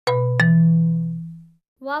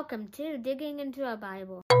Welcome to Digging into a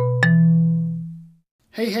Bible.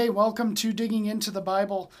 Hey, welcome to Digging into the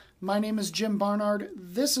Bible. My name is Jim Barnard.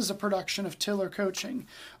 This is a production of Tiller Coaching.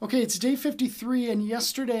 Okay, it's day 53, and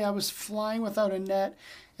yesterday I was flying without a net,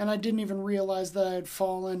 and I didn't even realize that I had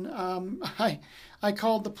fallen. I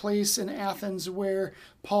called the place in Athens where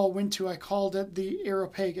Paul went to, I called it the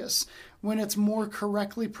Areopagus, when it's more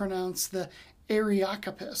correctly pronounced the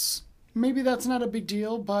Areopagus. Maybe that's not a big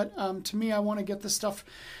deal, but to me, I want to get this stuff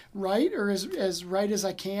right, or as right as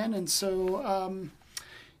I can. And so,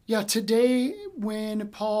 today when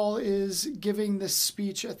Paul is giving this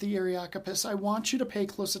speech at the Areopagus, I want you to pay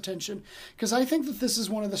close attention because I think that this is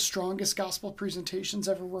one of the strongest gospel presentations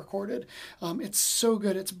ever recorded. It's so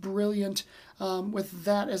good. It's brilliant. With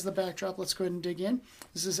that as the backdrop, let's go ahead and dig in.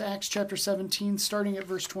 This is Acts chapter 17, starting at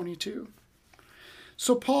verse 22.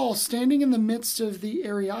 So Paul, standing in the midst of the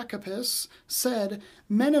Areopagus, said,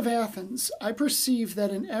 "Men of Athens, I perceive that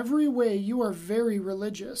in every way you are very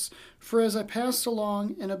religious. For as I passed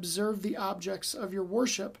along and observed the objects of your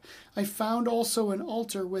worship, I found also an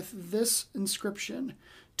altar with this inscription,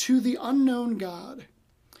 'To the unknown God.'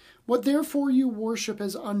 What therefore you worship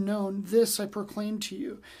as unknown, this I proclaim to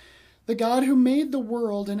you. The God who made the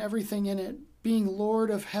world and everything in it, being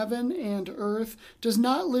Lord of heaven and earth, does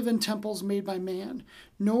not live in temples made by man,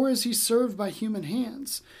 nor is he served by human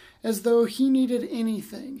hands, as though he needed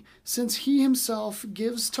anything, since he himself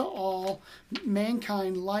gives to all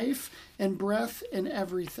mankind life and breath and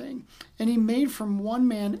everything. And he made from one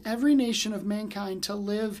man every nation of mankind to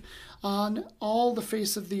live on all the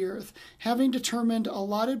face of the earth, having determined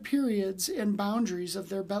allotted periods and boundaries of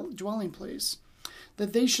their dwelling place,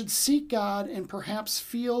 that they should seek God and perhaps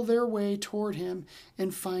feel their way toward him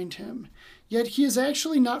and find him. Yet he is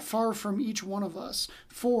actually not far from each one of us,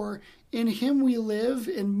 for in him we live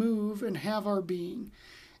and move and have our being.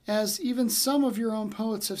 As even some of your own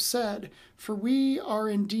poets have said, for we are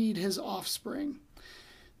indeed his offspring.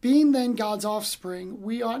 Being then God's offspring,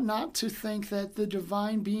 we ought not to think that the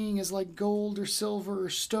divine being is like gold or silver or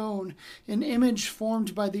stone, an image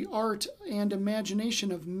formed by the art and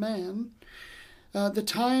imagination of men. The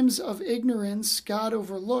times of ignorance God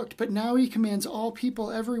overlooked, but now he commands all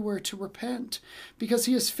people everywhere to repent, because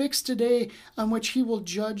he has fixed a day on which he will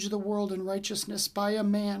judge the world in righteousness by a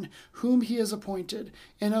man whom he has appointed,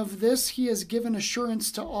 and of this he has given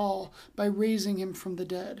assurance to all by raising him from the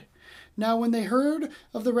dead. Now when they heard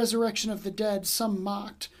of the resurrection of the dead, some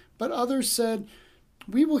mocked, but others said,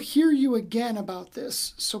 'We will hear you again about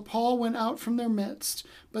this.' So Paul went out from their midst,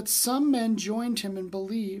 but some men joined him and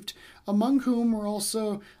believed, among whom were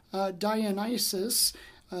also Dionysius,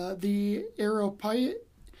 the Areopagite,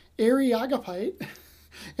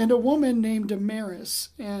 and a woman named Damaris,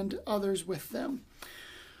 and others with them."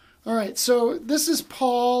 All right, so this is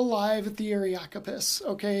Paul live at the Areopagus.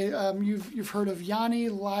 Okay, you've heard of Yanni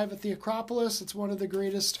live at the Acropolis. It's one of the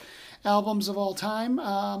greatest albums of all time.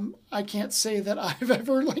 I can't say that I've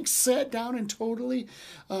ever sat down and totally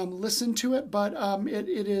listened to it, but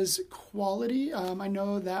it is quality. I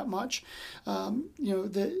know that much.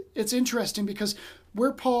 It's interesting because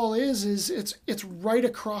where Paul is it's right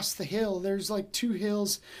across the hill. There's two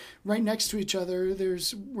hills right next to each other.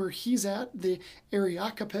 There's where he's at, the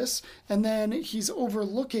Areopagus, and then he's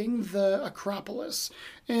overlooking the Acropolis.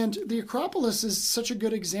 And the Acropolis is such a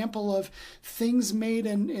good example of things made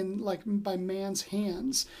in by man's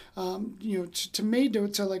hands, to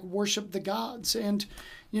worship the gods. And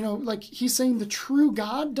he's saying the true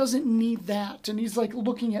God doesn't need that, and he's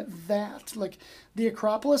looking at that, the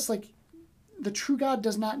Acropolis, the true God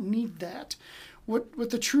does not need that.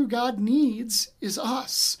 What the true God needs is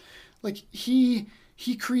us. He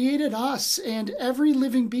created us and every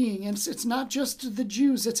living being. And it's not just the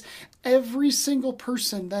Jews. It's every single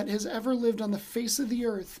person that has ever lived on the face of the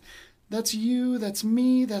earth. That's you, that's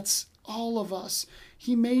me, that's all of us.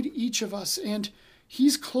 He made each of us, and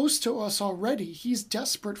he's close to us already. He's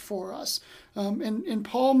desperate for us. And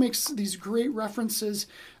Paul makes these great references,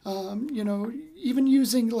 even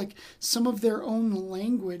using some of their own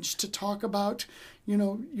language to talk about,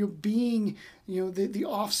 you being, the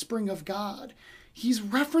offspring of God. He's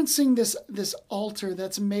referencing this altar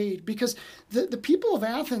that's made because the people of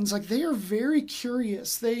Athens, they are very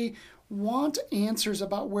curious. They want answers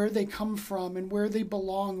about where they come from and where they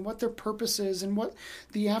belong, what their purpose is, and what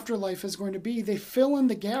the afterlife is going to be. They fill in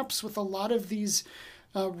the gaps with a lot of these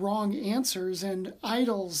wrong answers and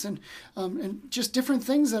idols and just different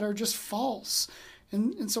things that are just false.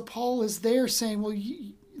 And so Paul is there saying, well,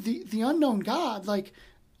 the unknown God,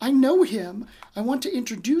 I know him. I want to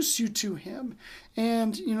introduce you to him.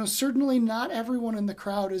 And, certainly not everyone in the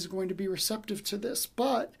crowd is going to be receptive to this,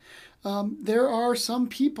 but there are some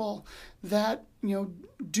people that,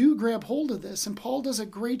 do grab hold of this. And Paul does a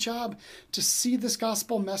great job to see this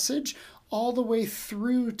gospel message all the way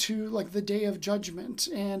through to like the day of judgment.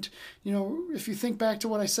 And, if you think back to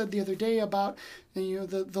what I said the other day about,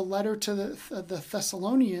 the letter to the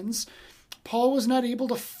Thessalonians, Paul was not able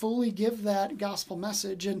to fully give that gospel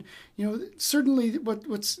message. And, certainly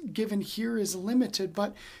what's given here is limited,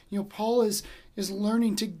 but, Paul is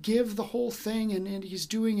learning to give the whole thing, and he's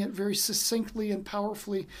doing it very succinctly and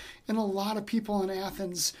powerfully. And a lot of people in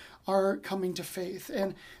Athens are coming to faith.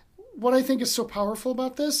 And what I think is so powerful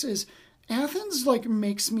about this is Athens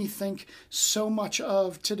makes me think so much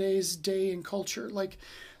of today's day and culture.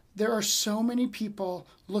 There are so many people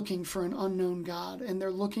looking for an unknown God, and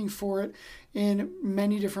they're looking for it in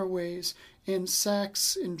many different ways, in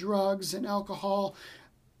sex, in drugs, in alcohol,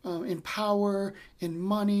 in power, in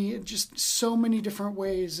money, just so many different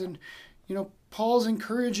ways. And, Paul's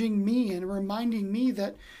encouraging me and reminding me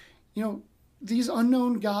that, these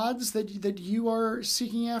unknown gods that you are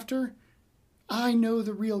seeking after, I know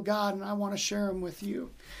the real God, and I want to share him with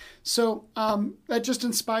you. So that just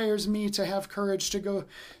inspires me to have courage to go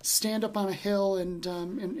stand up on a hill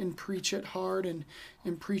and preach it hard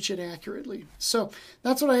and preach it accurately. So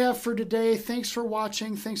that's what I have for today. Thanks for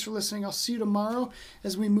watching. Thanks for listening. I'll see you tomorrow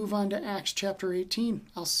as we move on to Acts chapter 18.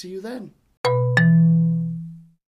 I'll see you then.